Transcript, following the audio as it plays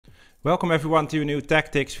Welcome everyone to a new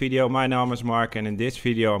tactics video. My name is Mark, and in this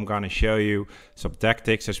video I'm gonna show you some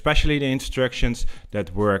tactics, especially the instructions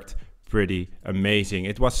that worked pretty amazing.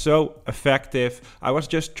 It was so effective. I was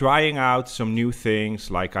just trying out some new things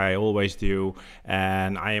like I always do,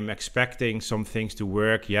 and I am expecting some things to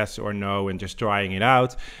work, yes or no, and just trying it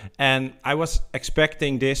out. And I was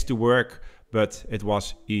expecting this to work, but it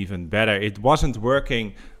was even better. It wasn't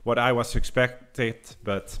working what I was expected,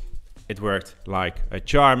 but it worked like a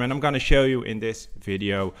charm, and I'm gonna show you in this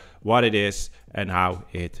video what it is and how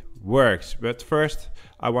it works. But first,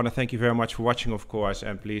 I want to thank you very much for watching, of course,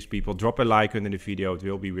 and please people drop a like under the video. It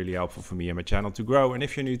will be really helpful for me and my channel to grow. And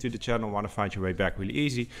if you're new to the channel, want to find your way back really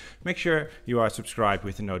easy, make sure you are subscribed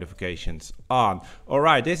with the notifications on.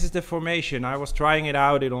 Alright, this is the formation. I was trying it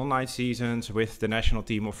out in online seasons with the national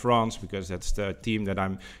team of France, because that's the team that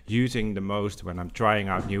I'm using the most when I'm trying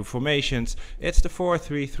out new formations. It's the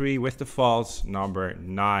 4-3-3 with the false number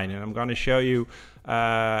 9, and I'm going to show you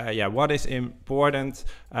what is important.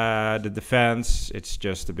 The defense, it's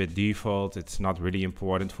just a bit default. It's not really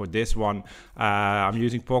important for this one. I'm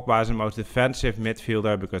using Pogba as the most defensive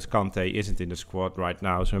midfielder because Kante isn't in the squad right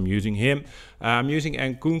now, so I'm using him. I'm using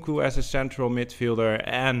Nkunku as a central midfielder,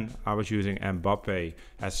 and I was using Mbappe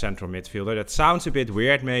as central midfielder. That sounds a bit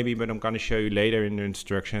weird maybe, but I'm going to show you later in the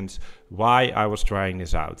instructions why I was trying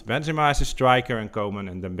this out. Benzema is a striker, and Coman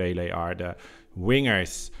and Dembele are the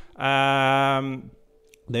wingers.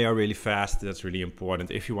 They are really fast. That's really important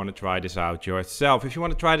if you want to try this out yourself. If you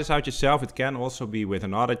want to try this out yourself, it can also be with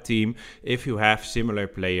another team if you have similar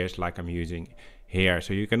players like I'm using here.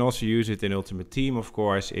 So you can also use it in Ultimate Team, of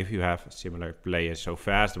course, if you have similar players. So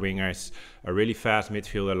fast wingers, a really fast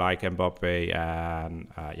midfielder like Mbappe, and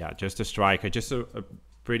just a striker, just a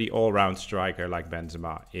pretty all-round striker like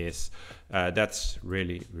Benzema is. That's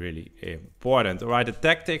really, really important. All right, the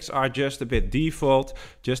tactics are just a bit default,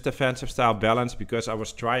 just defensive style balance, because I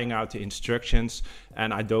was trying out the instructions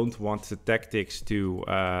and I don't want the tactics to,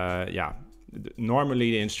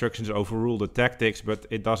 normally the instructions overrule the tactics, but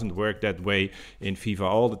it doesn't work that way in FIFA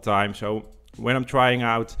all the time. So when I'm trying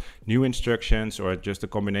out new instructions or just a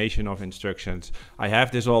combination of instructions, I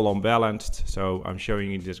have this all unbalanced. So I'm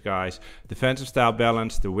showing you this, guys. Defensive style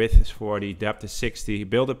balanced, the width is 40, depth is 60,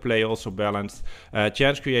 build a play also balanced.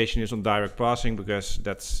 Chance creation is on direct passing because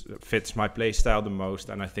that fits my play style the most,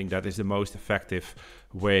 and I think that is the most effective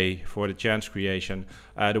way for the chance creation.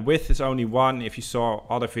 The width is only 1. If you saw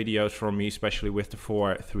other videos from me, especially with the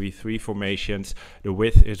 4-3-3 formations, the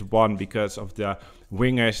width is 1 because of the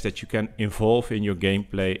wingers that you can involve in your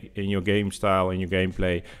gameplay, in your game style, in your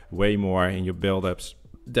gameplay way more in your build-ups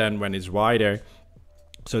than when it's wider.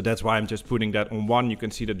 So that's why I'm just putting that on 1. You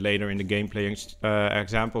can see that later in the gameplay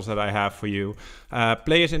examples that I have for you.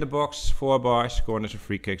 Players in the box, 4 bars. Corners and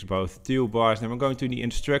free kicks, both 2 bars. Then we're going to the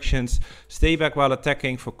instructions. Stay back while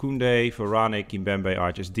attacking for Koundé, Varane, Kimpembe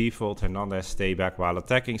are just default. Hernandez, stay back while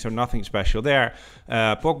attacking, so nothing special there.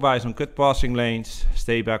 Pogba is on cut passing lanes,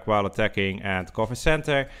 stay back while attacking, and cover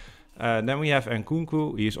center. Then we have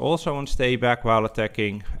Nkunku. He is also on stay back while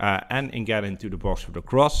attacking and in get into the box for the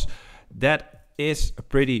cross. That is a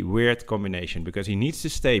pretty weird combination because he needs to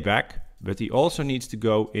stay back, but he also needs to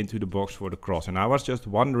go into the box for the cross. And I was just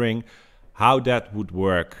wondering how that would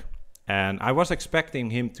work. And I was expecting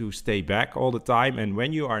him to stay back all the time, and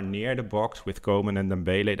when you are near the box with Coman and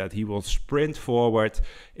Dembele, that he will sprint forward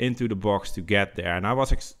into the box to get there. And I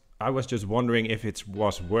was just wondering if it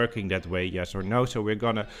was working that way, yes or no. So we're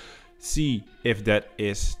gonna see if that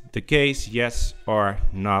is the case, yes or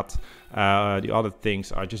not. The other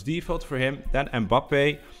things are just default for him. Then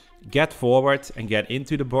Mbappe, get forward and get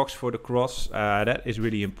into the box for the cross. That is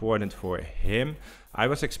really important for him. I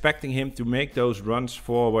was expecting him to make those runs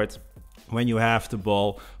forward when you have the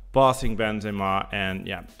ball, passing Benzema,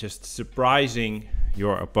 and just surprising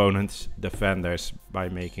your opponent's defenders by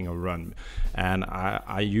making a run. And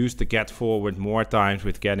I used the get forward more times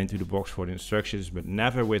with get into the box for the instructions, but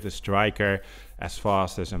never with a striker as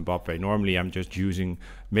fast as Mbappe. Normally I'm just using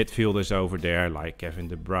midfielders over there like Kevin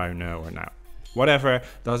De Bruyne or now whatever,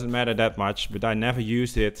 doesn't matter that much, but I never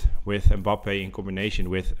used it with Mbappe in combination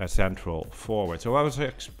with a central forward. So I was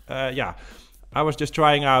I was just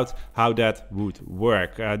trying out how that would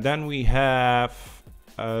work. Then we have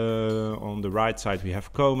on the right side we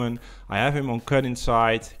have Coman. I have him on cut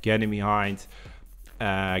inside, getting behind,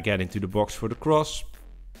 get into the box for the cross.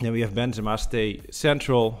 Then we have Benzema stay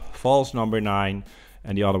central, false number 9,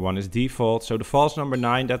 and the other one is default. So the false number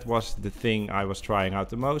 9, that was the thing I was trying out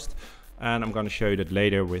the most, and I'm going to show you that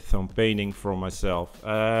later with some painting from myself.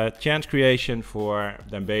 Chance creation for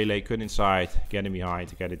Dembele, cut inside, getting behind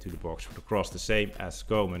to get into the box for the cross, the same as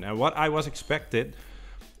Coman. And what I was expected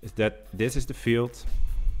is that this is the field.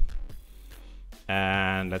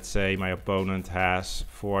 And let's say my opponent has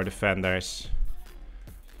 4 defenders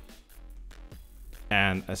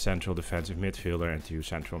and a central defensive midfielder and 2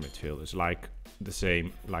 central midfielders, like the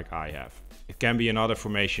same like I have. It can be another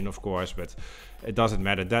formation, of course, but it doesn't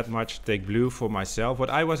matter that much. Take blue for myself. What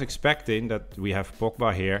I was expecting, that we have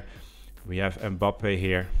Pogba here, we have Mbappe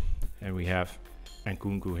here, and we have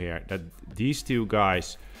Nkunku here. That these 2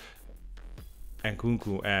 guys,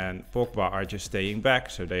 Nkunku and Pogba, are just staying back,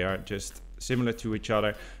 so they are just similar to each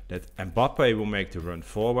other. That Mbappe will make the run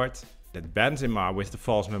forward. That Benzema with the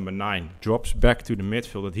false number 9 drops back to the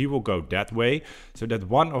midfield, that he will go that way. So that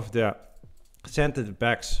one of the center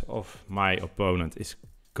backs of my opponent is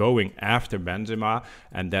going after Benzema,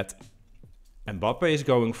 and that Mbappe is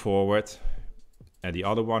going forward and the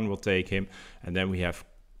other one will take him. And then we have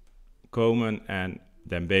Coman and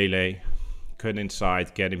Dembele cut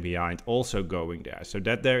inside, getting behind, also going there. So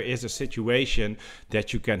that there is a situation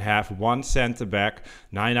that you can have one center back.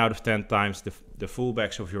 9 out of 10 times the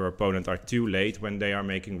fullbacks of your opponent are too late when they are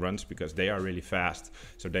making runs, because they are really fast,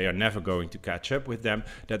 so they are never going to catch up with them.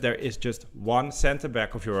 That there is just one center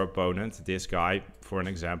back of your opponent, this guy for an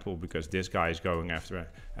example, because this guy is going after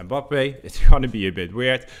Mbappe. It's going to be a bit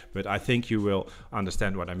weird, but I think you will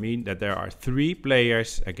understand what I mean, that there are 3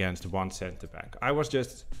 players against one center back. I was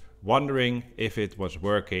just wondering if it was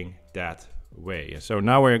working that way. So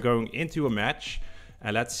now we're going into a match,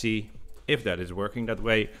 and let's see if that is working that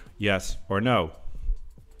way, yes or no.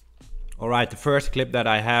 All right, the first clip that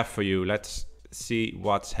I have for you, let's see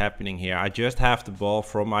what's happening here. I just have the ball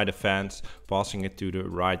from my defense, passing it to the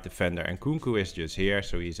right defender, and Nkunku is just here,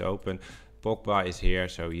 so he's open. Pogba is here,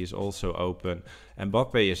 so he's also open.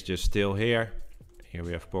 Mbappe is just still here. Here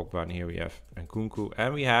we have Pogba and here we have Nkunku,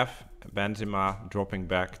 and we have Benzema dropping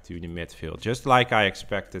back to the midfield, just like I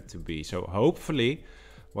expected to be. So hopefully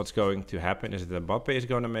what's going to happen is that Mbappe is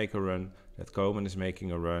going to make a run, that Coman is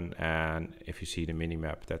making a run, and if you see the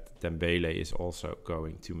minimap, that Dembele is also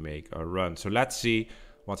going to make a run. So let's see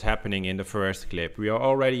what's happening in the first clip. We are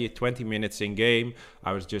already 20 minutes in game.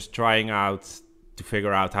 I was just trying out to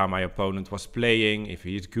figure out how my opponent was playing, if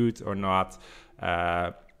he's good or not.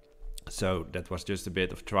 So that was just a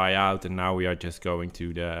bit of tryout, and now we are just going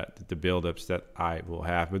to the build-ups that I will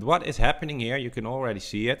have. But what is happening here, you can already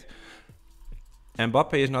see it.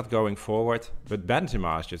 Mbappe is not going forward, but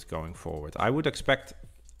Benzema is just going forward. I would expect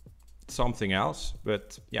something else,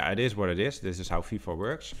 but yeah, it is what it is. This is how FIFA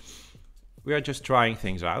works. We are just trying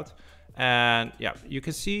things out. And yeah, you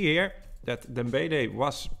can see here that Dembele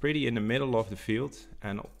was pretty in the middle of the field,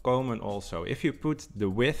 and Coman also. If you put the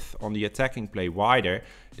width on the attacking play wider,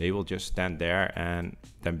 they will just stand there and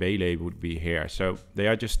Dembele would be here. So they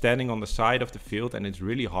are just standing on the side of the field, and it's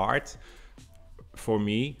really hard for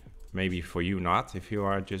me, maybe for you not, if you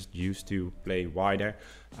are just used to play wider,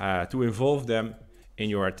 to involve them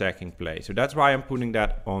in your attacking play. So that's why I'm putting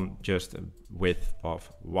that on just a width of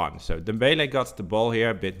 1. So Dembele got the ball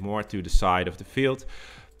here a bit more to the side of the field,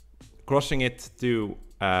 crossing it to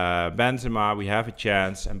Benzema. We have a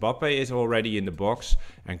chance. Mbappe is already in the box,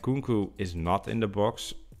 and Nkunku is not in the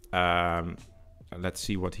box. Let's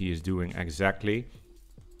see what he is doing exactly,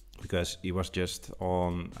 because he was just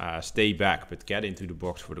on stay back, but get into the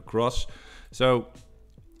box for the cross. So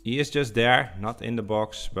he is just there, not in the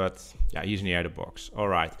box, but yeah, he's near the box. All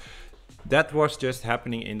right. That was just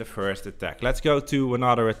happening in the first attack. Let's go to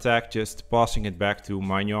another attack, just passing it back to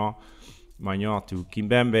Maignan. Maignan to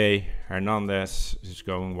Kimpembe. Hernandez is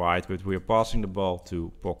going wide, but we're passing the ball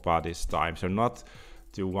to Pogba this time. So not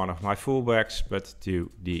to one of my fullbacks, but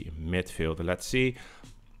to the midfielder. Let's see.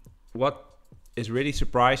 What is really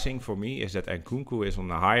surprising for me is that Nkunku is on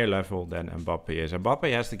a higher level than Mbappe is.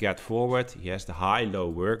 Mbappe has to get forward. He has the high-low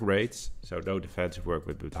work rates, so no defensive work,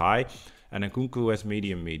 but high. And Nkunku has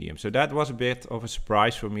medium. So that was a bit of a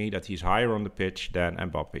surprise for me, that he's higher on the pitch than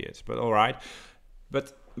Mbappe is. But all right.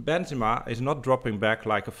 But Benzema is not dropping back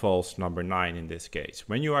like a false number 9 in this case.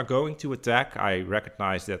 When you are going to attack, I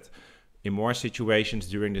recognize that in more situations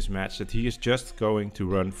during this match, that he is just going to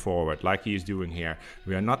run forward like he is doing here.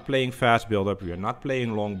 We are not playing fast build-up, we are not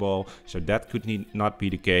playing long ball, so that could not be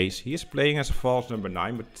the case. He is playing as a false number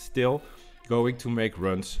 9, but still going to make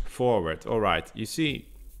runs forward. All right, you see,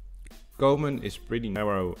 Coman is pretty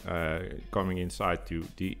narrow coming inside to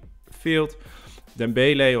the field.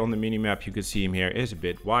 Dembele on the minimap, you can see him here, is a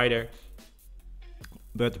bit wider.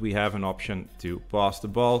 But we have an option to pass the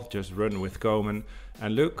ball, just run with Coman.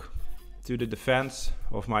 And look to the defense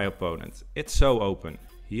of my opponent. It's so open.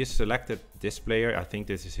 He has selected this player. I think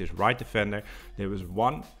this is his right defender. There was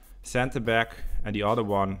one center back and the other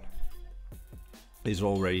one is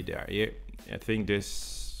already there. Here, I think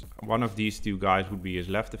this One of these two guys would be his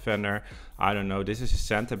left defender. I don't know. This is his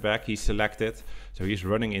center back he selected. So he's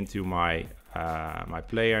running into my my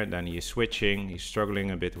player, then he is switching. He's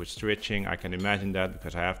struggling a bit with switching. I can imagine that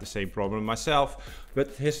because I have the same problem myself.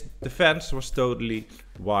 But his defense was totally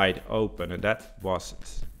wide open, and that was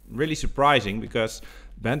really surprising because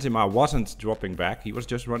Benzema wasn't dropping back. He was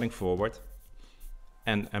just running forward.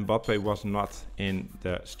 And Mbappe was not in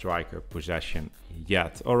the striker possession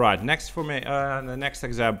yet. All right, next for me, the next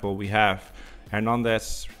example, we have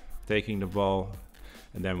Hernandez taking the ball.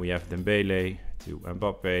 And then we have Dembele to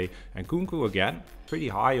Mbappe and Kunku again, pretty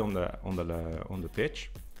high on the pitch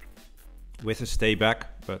with a stay back,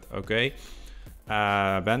 but okay.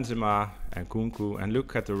 Benzema and Kunku, and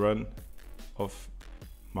look at the run of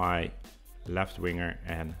my left winger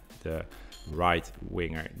and the right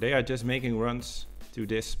winger. They are just making runs to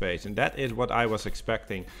this space, and that is what I was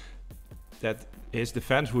expecting, that his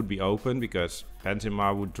defense would be open because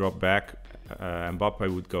Benzema would drop back, Mbappe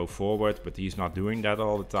would go forward, but he's not doing that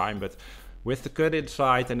all the time. But with the cut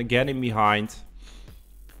inside and again in behind,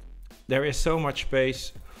 there is so much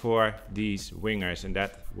space for these wingers, and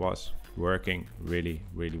that was working really,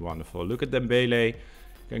 really wonderful. Look at Dembele,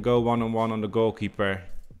 can go one-on-one on the goalkeeper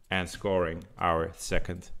and scoring our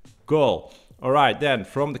second goal. All right, then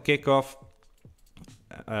from the kickoff,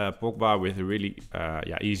 Pogba with a really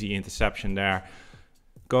easy interception there.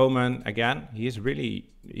 Koeman again, he's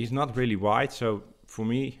not really wide, so for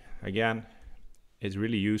me again it's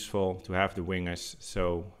really useful to have the wingers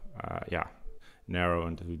so narrow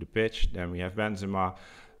into the pitch. Then we have Benzema,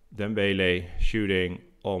 Dembele shooting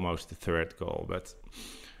almost the third goal, but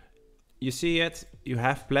you see it, you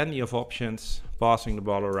have plenty of options passing the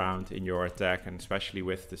ball around in your attack, and especially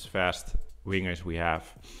with this fast wingers we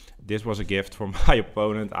have. This was a gift from my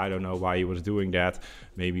opponent. I don't know why he was doing that.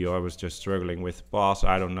 Maybe I was just struggling with the pass.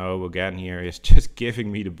 I don't know. Again, here he's just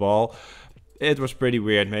giving me the ball. It was pretty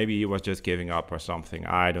weird. Maybe he was just giving up or something.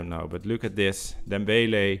 I don't know. But look at this.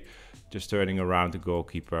 Dembele just turning around the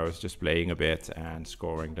goalkeeper. I was just playing a bit and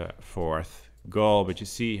scoring the fourth goal. But you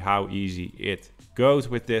see how easy it goes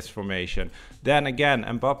with this formation. Then again,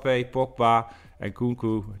 Mbappe, Pogba and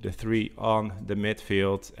Kunku, the three on the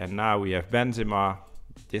midfield. And now we have Benzema.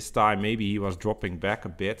 This time maybe he was dropping back a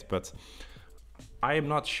bit, but I am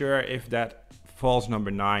not sure if that false number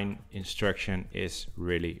 9 instruction is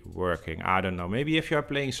really working. I don't know. Maybe if you're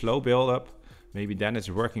playing slow build-up, maybe then it's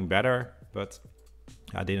working better, but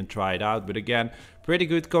I didn't try it out. But again, pretty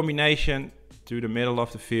good combination to the middle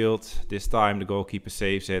of the field. This time the goalkeeper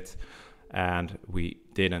saves it and we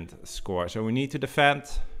didn't score. So we need to defend.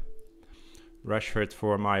 Rashford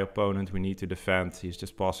for my opponent, we need to defend. He's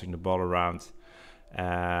just passing the ball around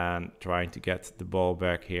and trying to get the ball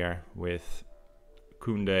back here with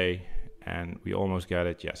Koundé, and we almost get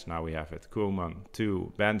it. Yes, now we have it. Koeman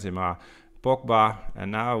to Benzema, Pogba,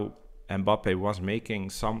 and now Mbappe was making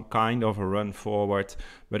some kind of a run forward,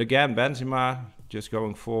 but again Benzema just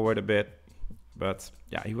going forward a bit, but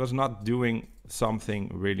yeah, he was not doing something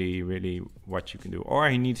really what you can do. Or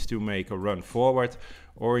he needs to make a run forward,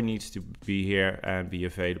 or he needs to be here and be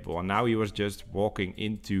available, and now he was just walking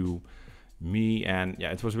into me, and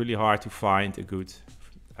yeah, it was really hard to find a good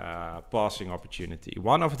passing opportunity.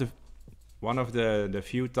 One of the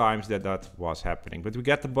few times that was happening. But we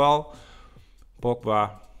get the ball, Pogba,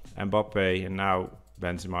 Mbappe, and now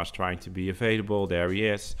Benzema is trying to be available. There he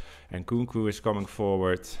is, and Kunku is coming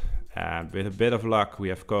forward. And with a bit of luck, we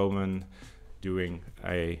have Koeman doing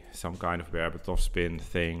some kind of Berbatov spin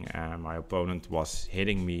thing, and my opponent was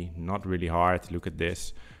hitting me not really hard. Look at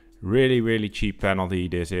this, really cheap penalty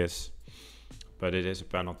this is. But it is a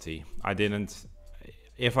penalty.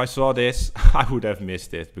 If I saw this, I would have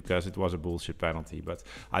missed it because it was a bullshit penalty. But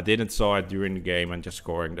I didn't saw it during the game and just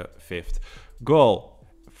scoring the fifth goal.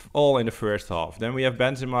 All in the first half. Then we have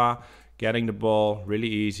Benzema getting the ball really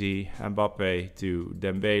easy. Mbappe to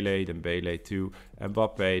Dembele, Dembele to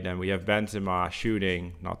Mbappe. Then we have Benzema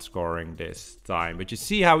shooting, not scoring this time. But you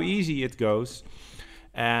see how easy it goes.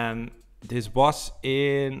 And this was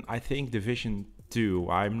in, I think, Division 2.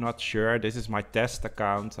 I'm not sure. This is my test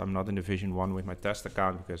account. I'm not in Division 1 with my test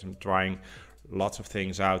account because I'm trying lots of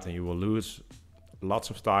things out and you will lose lots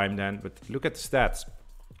of time then. But look at the stats.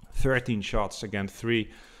 13 shots against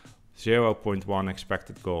 3, 0.1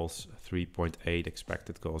 expected goals, 3.8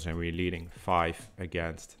 expected goals, and we're leading 5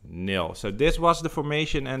 against 0. So this was the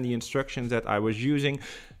formation and the instructions that I was using.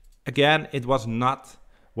 Again, it was not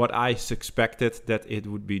what I suspected that it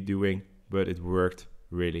would be doing, but it worked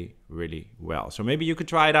really well. So maybe you could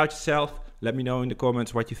try it out yourself. Let me know in the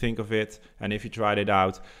comments what you think of it, and if you tried it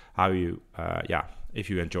out, how you if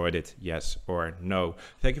you enjoyed it, yes or no.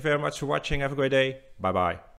 Thank you very much for watching. Have a great day. Bye bye.